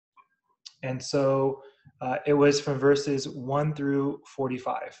And so it was from verses 1 through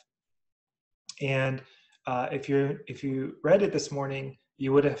 45. And if you read it this morning,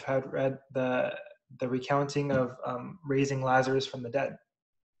 you would have had read the recounting of raising Lazarus from the dead.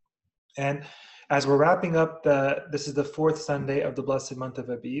 And as we're wrapping up, this is the fourth Sunday of the blessed month of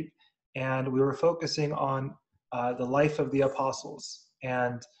Abib, and we were focusing on the life of the apostles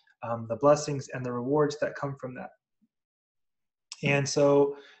and the blessings and the rewards that come from that. And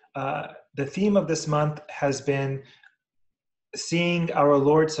so the theme of this month has been seeing our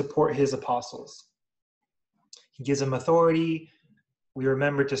Lord support his apostles. He gives them authority. We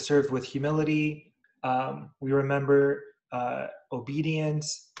remember to serve with humility. We remember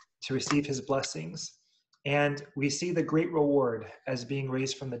obedience to receive his blessings. And we see the great reward as being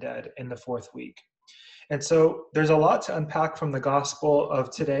raised from the dead in the fourth week. And so there's a lot to unpack from the gospel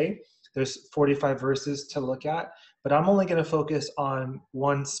of today. There's 45 verses to look at, but I'm only going to focus on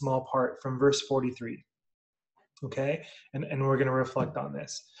one small part from verse 43. Okay? And we're going to reflect on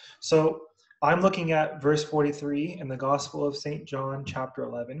this. So I'm looking at verse 43 in the Gospel of St. John, chapter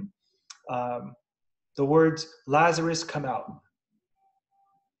 11. The words, Lazarus, come out.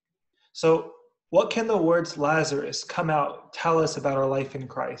 So what can the words Lazarus, come out, tell us about our life in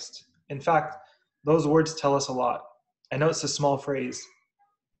Christ? In fact, those words tell us a lot. I know it's a small phrase,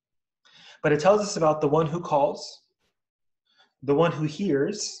 but it tells us about the one who calls, the one who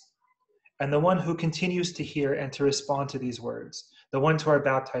hears, and the one who continues to hear and to respond to these words, the ones who are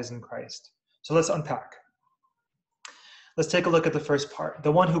baptized in Christ. So let's unpack. Let's take a look at the first part,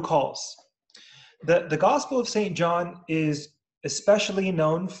 the one who calls. The Gospel of St. John is especially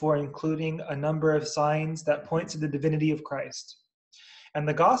known for including a number of signs that point to the divinity of Christ. And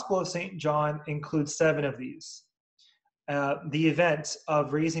the Gospel of St. John includes 7 of these. The event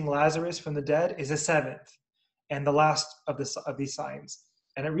of raising Lazarus from the dead is the 7th and the last of these signs.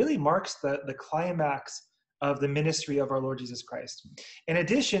 And it really marks the climax of the ministry of our Lord Jesus Christ. In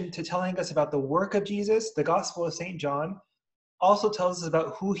addition to telling us about the work of Jesus, the Gospel of St. John also tells us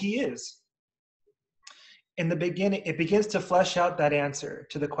about who he is. In the beginning, it begins to flesh out that answer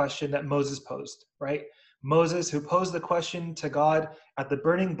to the question that Moses posed, right? Moses, who posed the question to God at the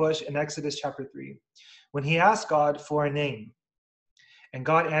burning bush in Exodus chapter 3, when he asked God for a name. And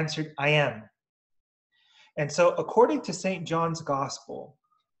God answered, I am. And so according to St. John's Gospel,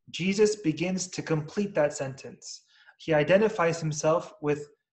 Jesus begins to complete that sentence. He identifies himself with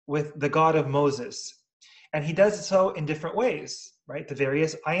the God of Moses. And he does so in different ways, right? The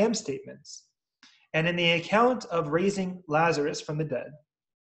various I am statements. And in the account of raising Lazarus from the dead,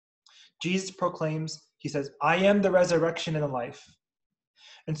 Jesus proclaims, he says, I am the resurrection and the life.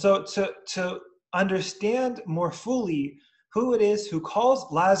 And so to understand more fully who it is who calls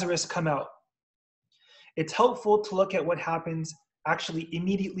Lazarus come out, it's helpful to look at what happens actually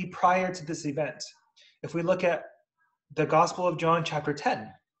immediately prior to this event. If we look at the Gospel of John chapter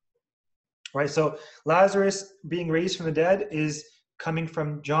 10, right? So Lazarus being raised from the dead is coming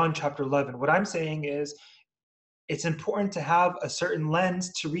from John chapter 11. What I'm saying is it's important to have a certain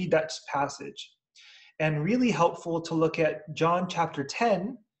lens to read that passage. And really helpful to look at John chapter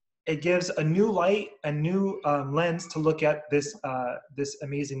 10. It gives a new light, a new lens to look at this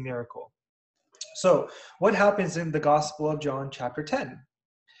amazing miracle. So what happens in the Gospel of John chapter 10?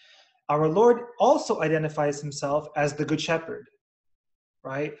 Our Lord also identifies himself as the Good Shepherd,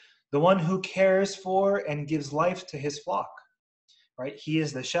 right? The one who cares for and gives life to his flock, right? He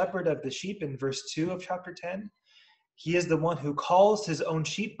is the shepherd of the sheep in verse 2 of chapter 10. He is the one who calls his own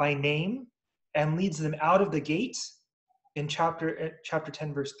sheep by name and leads them out of the gate in chapter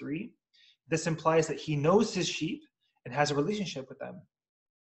 10, verse 3. This implies that he knows his sheep and has a relationship with them.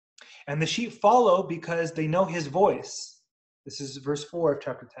 And the sheep follow because they know his voice. This is verse 4 of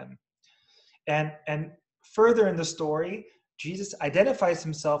chapter 10. And further in the story, Jesus identifies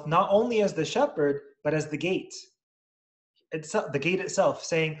himself not only as the shepherd, but as the gate. The gate itself,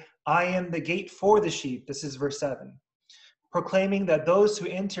 saying, I am the gate for the sheep. This is verse 7. Proclaiming that those who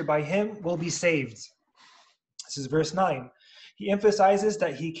enter by him will be saved. This is verse 9. He emphasizes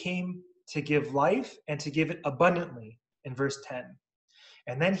that he came to give life and to give it abundantly in verse 10.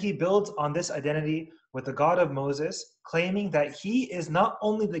 And then he builds on this identity with the God of Moses, claiming that he is not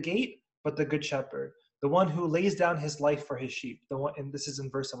only the gate, but the good shepherd, the one who lays down his life for his sheep. And this is in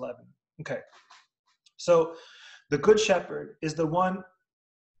verse 11. Okay. So the good shepherd is the one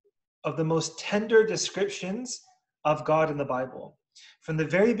of the most tender descriptions of God in the Bible. From the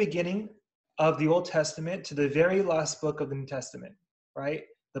very beginning of the Old Testament to the very last book of the New Testament, right?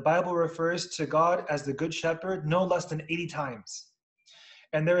 The Bible refers to God as the Good Shepherd no less than 80 times.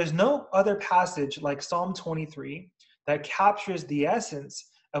 And there is no other passage like Psalm 23 that captures the essence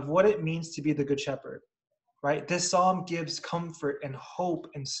of what it means to be the Good Shepherd, right? This psalm gives comfort and hope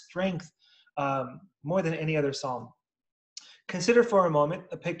and strength more than any other psalm. Consider for a moment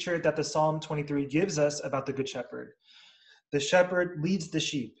a picture that the Psalm 23 gives us about the Good Shepherd. The shepherd leads the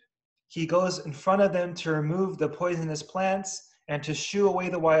sheep. He goes in front of them to remove the poisonous plants and to shoo away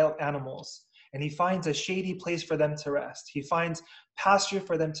the wild animals. And he finds a shady place for them to rest. He finds pasture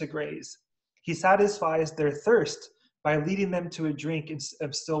for them to graze. He satisfies their thirst by leading them to a drink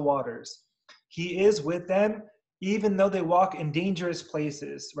of still waters. He is with them even though they walk in dangerous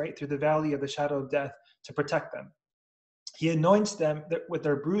places, right, through the valley of the shadow of death, to protect them. He anoints them with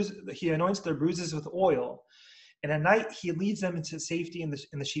their bruises. He anoints their bruises with oil, and at night he leads them into safety in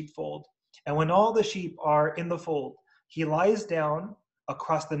the sheepfold. And when all the sheep are in the fold, he lies down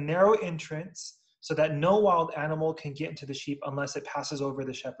across the narrow entrance so that no wild animal can get into the sheep unless it passes over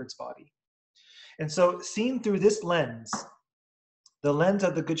the shepherd's body. And so, seen through this lens, the lens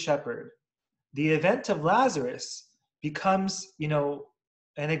of the Good Shepherd, the event of Lazarus becomes, an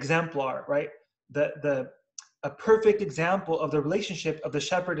exemplar, right? A perfect example of the relationship of the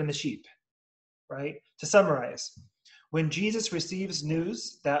shepherd and the sheep, right? To summarize, when Jesus receives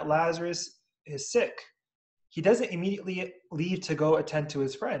news that Lazarus is sick, he doesn't immediately leave to go attend to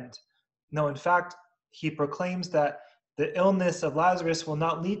his friend. No, in fact, he proclaims that the illness of Lazarus will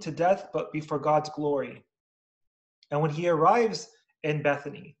not lead to death, but be for God's glory. And when he arrives in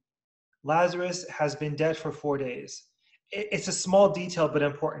Bethany, Lazarus has been dead for 4 days. It's a small detail, but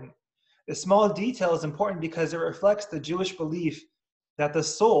important. The small detail is important because it reflects the Jewish belief that the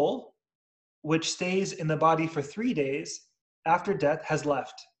soul, which stays in the body for 3 days after death, has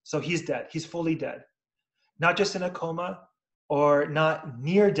left. So he's dead. He's fully dead. Not just in a coma or not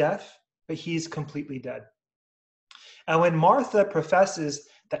near death, but he's completely dead. And when Martha professes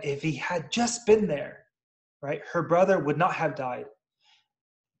that if he had just been there, right, her brother would not have died,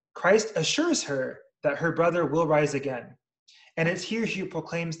 Christ assures her that her brother will rise again. And it's here he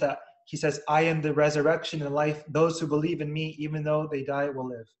proclaims that he says, I am the resurrection and life. Those who believe in me, even though they die, will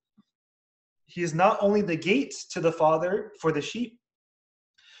live. He is not only the gate to the Father for the sheep,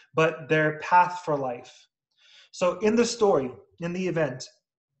 but their path for life. So in the story, in the event,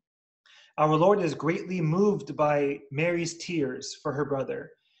 our Lord is greatly moved by Mary's tears for her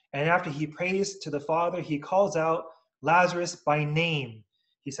brother. And after he prays to the Father, he calls out Lazarus by name.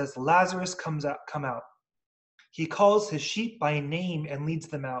 He says, Lazarus, come out. He calls his sheep by name and leads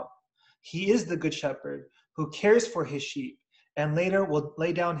them out. He is the Good Shepherd who cares for his sheep and later will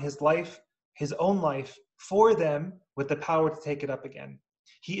lay down his life, his own life, for them with the power to take it up again.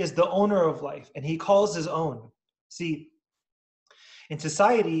 He is the owner of life and he calls his own. See, in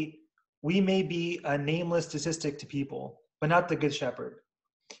society, we may be a nameless statistic to people, but not the Good Shepherd.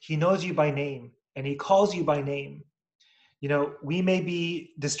 He knows you by name and he calls you by name. We may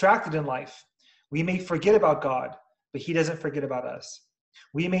be distracted in life. We may forget about God, but he doesn't forget about us.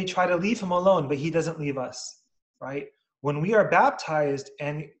 We may try to leave him alone, but he doesn't leave us, right? When we are baptized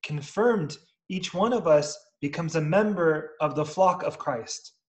and confirmed, each one of us becomes a member of the flock of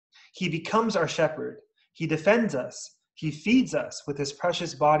Christ. He becomes our shepherd. He defends us. He feeds us with his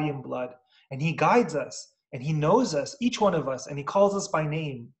precious body and blood, and he guides us, and he knows us, each one of us, and he calls us by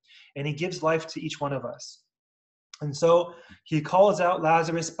name, and he gives life to each one of us. And so he calls out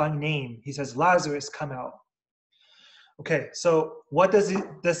Lazarus by name. He says, Lazarus, come out. Okay, so what does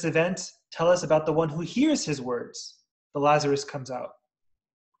this event tell us about the one who hears his words? The Lazarus comes out.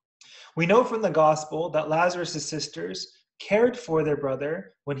 We know from the gospel that Lazarus' sisters cared for their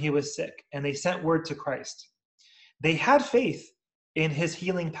brother when he was sick, and they sent word to Christ. They had faith in his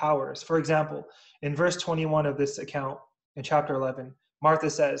healing powers. For example, in verse 21 of this account, in chapter 11, Martha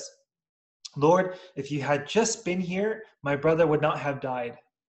says, Lord, if you had just been here, my brother would not have died.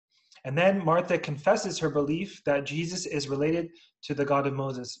 And then Martha confesses her belief that Jesus is related to the God of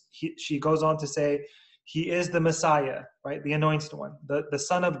Moses. She goes on to say, he is the Messiah, right? The anointed one, the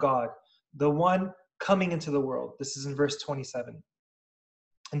Son of God, the one coming into the world. This is in verse 27.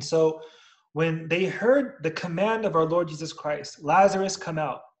 And so when they heard the command of our Lord Jesus Christ, Lazarus, come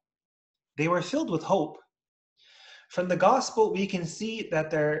out, they were filled with hope. From the gospel, we can see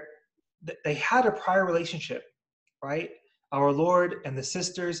that they had a prior relationship, right? Our Lord and the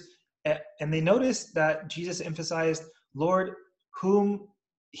sisters. And they noticed that Jesus emphasized, Lord,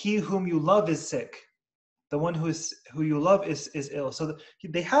 he whom you love is sick. The one who you love is ill. So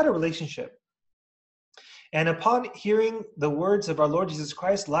they had a relationship. And upon hearing the words of our Lord Jesus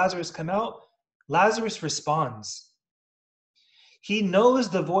Christ, Lazarus, come out, Lazarus responds. He knows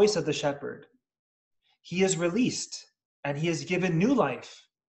the voice of the shepherd. He is released and he is given new life.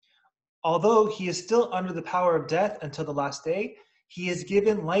 Although he is still under the power of death until the last day, He is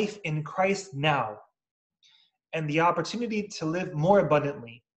given life in Christ now and the opportunity to live more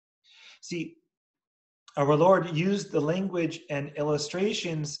abundantly. See, our Lord used the language and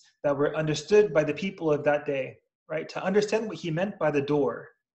illustrations that were understood by the people of that day, right? To understand what he meant by the door,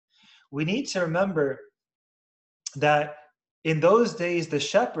 we need to remember that in those days, the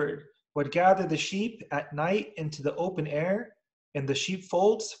shepherd would gather the sheep at night into the open air in the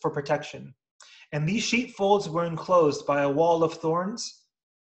sheepfolds for protection. And these sheepfolds were enclosed by a wall of thorns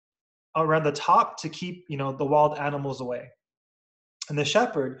around the top to keep, the wild animals away. And the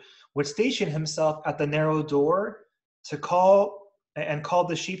shepherd would station himself at the narrow door to call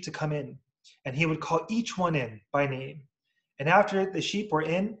the sheep to come in. And he would call each one in by name. And after the sheep were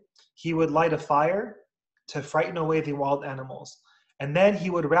in, he would light a fire to frighten away the wild animals. And then he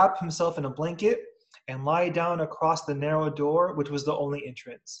would wrap himself in a blanket and lie down across the narrow door, which was the only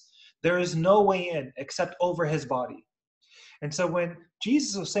entrance. There is no way in except over his body. And so when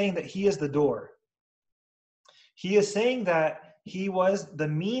Jesus was saying that he is the door, he is saying that he was the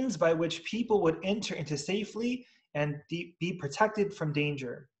means by which people would enter into safely and be protected from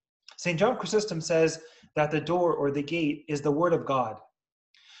danger. St. John Chrysostom says that the door or the gate is the word of God.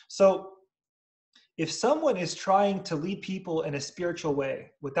 So if someone is trying to lead people in a spiritual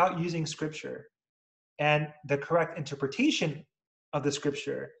way without using scripture and the correct interpretation of the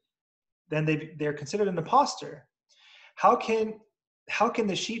scripture, then they're considered an imposter. How can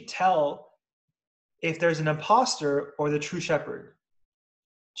the sheep tell if there's an imposter or the true shepherd?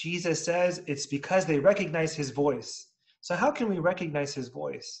 Jesus says it's because they recognize his voice. So how can we recognize his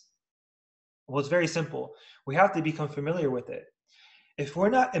voice? Well, it's very simple. We have to become familiar with it. If we're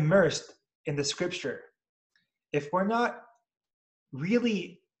not immersed in the scripture, if we're not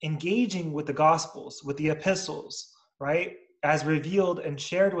really engaging with the gospels, with the epistles, right, as revealed and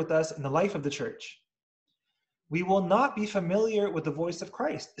shared with us in the life of the church, we will not be familiar with the voice of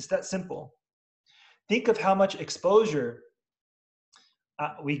Christ. It's that simple. Think of how much exposure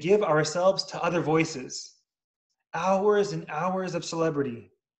we give ourselves to other voices. Hours and hours of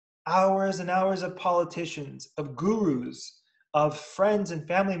celebrity, hours and hours of politicians, of gurus, of friends and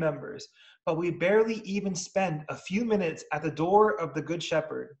family members, but we barely even spend a few minutes at the door of the Good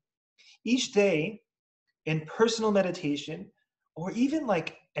Shepherd. Each day, in personal meditation, or even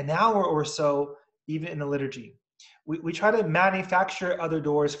like an hour or so, even in the liturgy, we try to manufacture other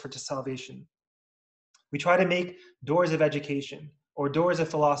doors to salvation. We try to make doors of education, or doors of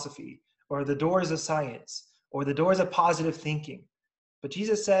philosophy, or the doors of science, or the doors of positive thinking. But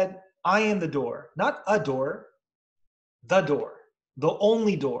Jesus said, I am the door, not a door, the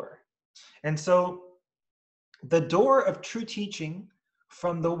only door. And so the door of true teaching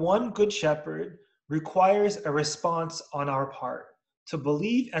from the one Good Shepherd requires a response on our part to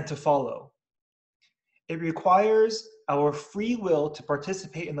believe and to follow. It requires our free will to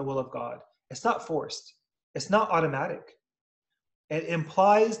participate in the will of God. It's not forced. It's not automatic. It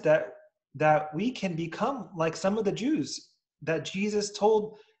implies that we can become like some of the Jews that Jesus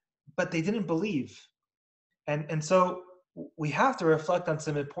told, but they didn't believe. And so we have to reflect on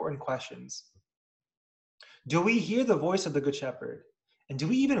some important questions. Do we hear the voice of the Good Shepherd? And do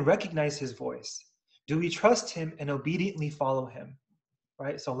we even recognize his voice? Do we trust him and obediently follow him?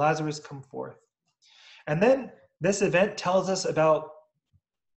 Right? So Lazarus, come forth. And then this event tells us about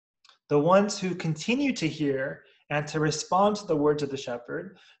the ones who continue to hear and to respond to the words of the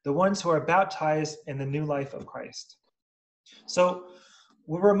shepherd, the ones who are baptized in the new life of Christ. So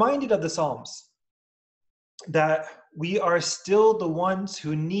we're reminded of the Psalms that we are still the ones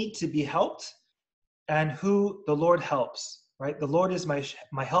who need to be helped and who the Lord helps, right? The Lord is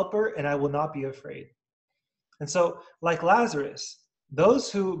my helper and I will not be afraid. And so like Lazarus,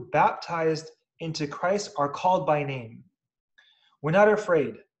 those who baptized into Christ are called by name. We're not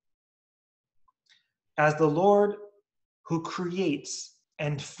afraid. As the Lord who creates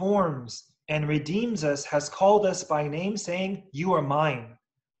and forms and redeems us has called us by name, saying, you are mine.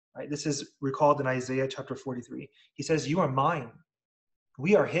 Right? This is recalled in Isaiah chapter 43. He says, you are mine.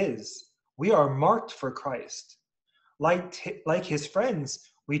 We are his. We are marked for Christ. Like his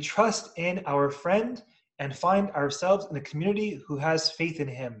friends, we trust in our friend and find ourselves in a community who has faith in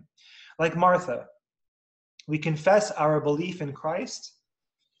him. Like Martha, we confess our belief in Christ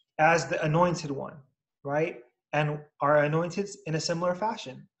as the anointed one, right? And are anointed in a similar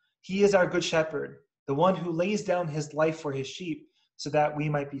fashion. He is our good shepherd, the one who lays down his life for his sheep so that we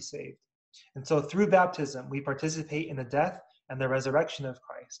might be saved. And so through baptism, we participate in the death and the resurrection of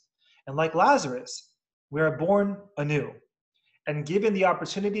Christ. And like Lazarus, we are born anew and given the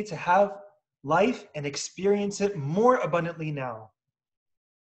opportunity to have life and experience it more abundantly now.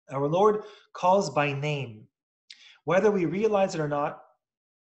 Our Lord calls by name. Whether we realize it or not,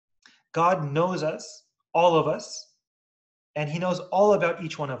 God knows us, all of us, and he knows all about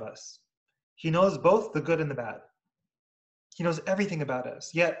each one of us. He knows both the good and the bad. He knows everything about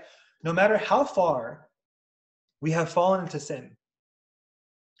us. Yet, no matter how far we have fallen into sin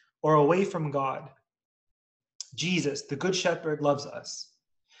or away from God, Jesus, the Good Shepherd, loves us.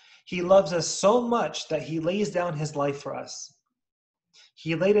 He loves us so much that he lays down his life for us.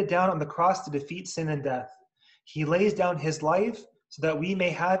 He laid it down on the cross to defeat sin and death. He lays down his life so that we may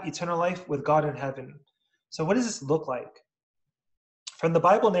have eternal life with God in heaven. So what does this look like? From the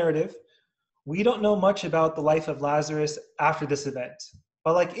Bible narrative, we don't know much about the life of Lazarus after this event.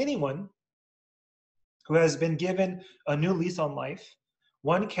 But like anyone who has been given a new lease on life,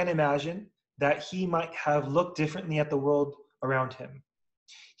 one can imagine that he might have looked differently at the world around him.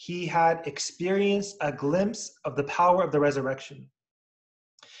 He had experienced a glimpse of the power of the resurrection.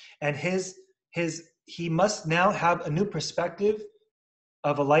 And he must now have a new perspective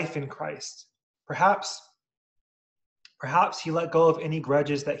of a life in Christ. Perhaps he let go of any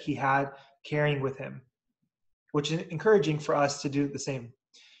grudges that he had carrying with him, which is encouraging for us to do the same.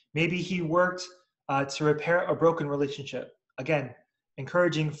 Maybe he worked to repair a broken relationship. Again,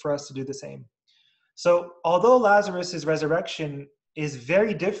 encouraging for us to do the same. So although Lazarus' resurrection is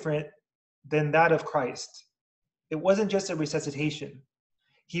very different than that of Christ, it wasn't just a resuscitation.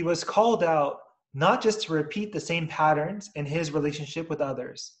 He was called out not just to repeat the same patterns in his relationship with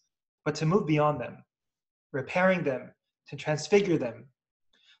others, but to move beyond them, repairing them, to transfigure them.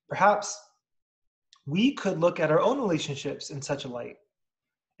 Perhaps we could look at our own relationships in such a light.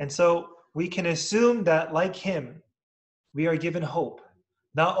 And so we can assume that, like him, we are given hope,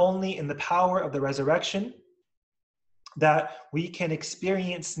 not only in the power of the resurrection that we can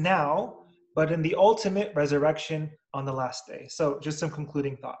experience now, but in the ultimate resurrection on the last day. So just some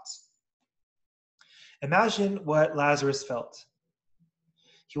concluding thoughts. Imagine what Lazarus felt.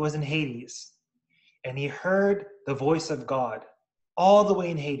 He was in Hades, and he heard the voice of God all the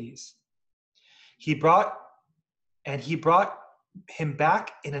way in Hades. He brought him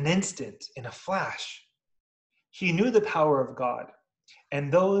back in an instant, in a flash. He knew the power of God, and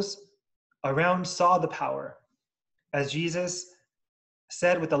those around saw the power. As Jesus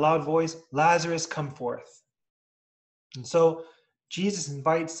said with a loud voice, "Lazarus, come forth." And so Jesus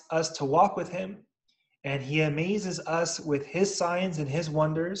invites us to walk with him, and he amazes us with his signs and his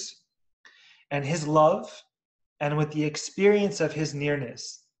wonders and his love, and with the experience of his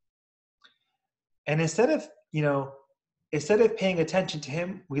nearness. And instead of paying attention to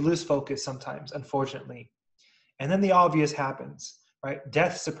him, we lose focus sometimes, unfortunately. And then the obvious happens, right?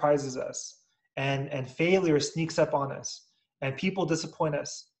 Death surprises us, and failure sneaks up on us, and people disappoint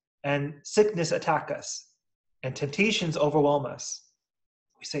us, and sickness attack us, and temptations overwhelm us.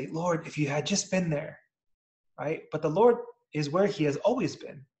 We say, "Lord, if you had just been there," right? But the Lord is where he has always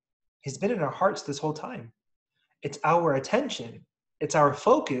been. He's been in our hearts this whole time. It's our attention, it's our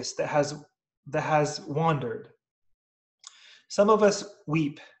focus that has wandered. Some of us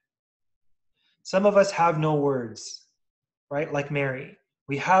weep. Some of us have no words, right? Like Mary.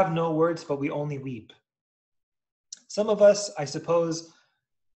 We have no words, but we only weep. Some of us, I suppose,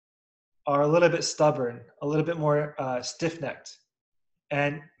 are a little bit stubborn, a little bit more stiff-necked.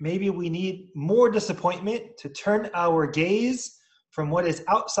 And maybe we need more disappointment to turn our gaze from what is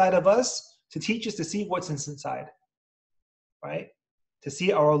outside of us to teach us to see what's inside, right? To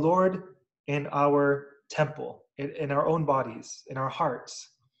see our Lord in our temple, in our own bodies, in our hearts.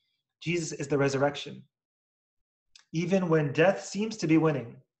 Jesus is the resurrection. Even when death seems to be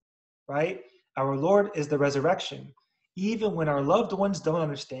winning, right? Our Lord is the resurrection, even when our loved ones don't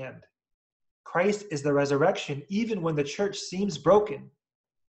understand. Christ is the resurrection, even when the church seems broken.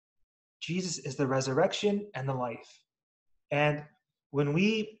 Jesus is the resurrection and the life. And when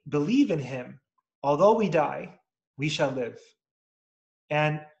we believe in him, although we die, we shall live.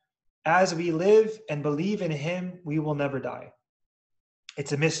 And as we live and believe in him, we will never die.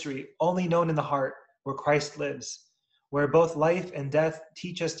 It's a mystery, only known in the heart, where Christ lives, where both life and death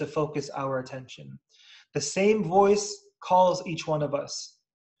teach us to focus our attention. The same voice calls each one of us.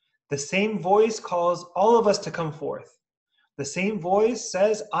 The same voice calls all of us to come forth. The same voice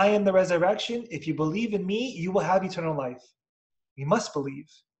says, "I am the resurrection. If you believe in me, you will have eternal life." We must believe.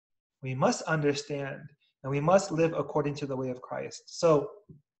 We must understand. And we must live according to the way of Christ. So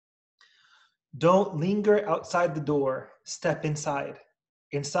don't linger outside the door. Step inside.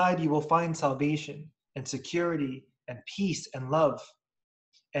 Inside you will find salvation and security and peace and love.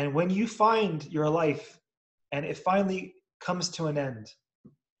 And when you find your life and it finally comes to an end,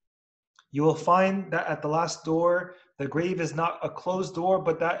 you will find that at the last door, the grave is not a closed door,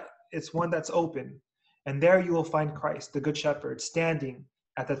 but that it's one that's open. And there you will find Christ, the Good Shepherd, standing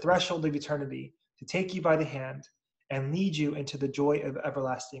at the threshold of eternity to take you by the hand and lead you into the joy of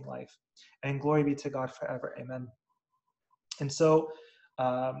everlasting life. And glory be to God forever. Amen. And so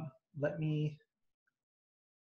let me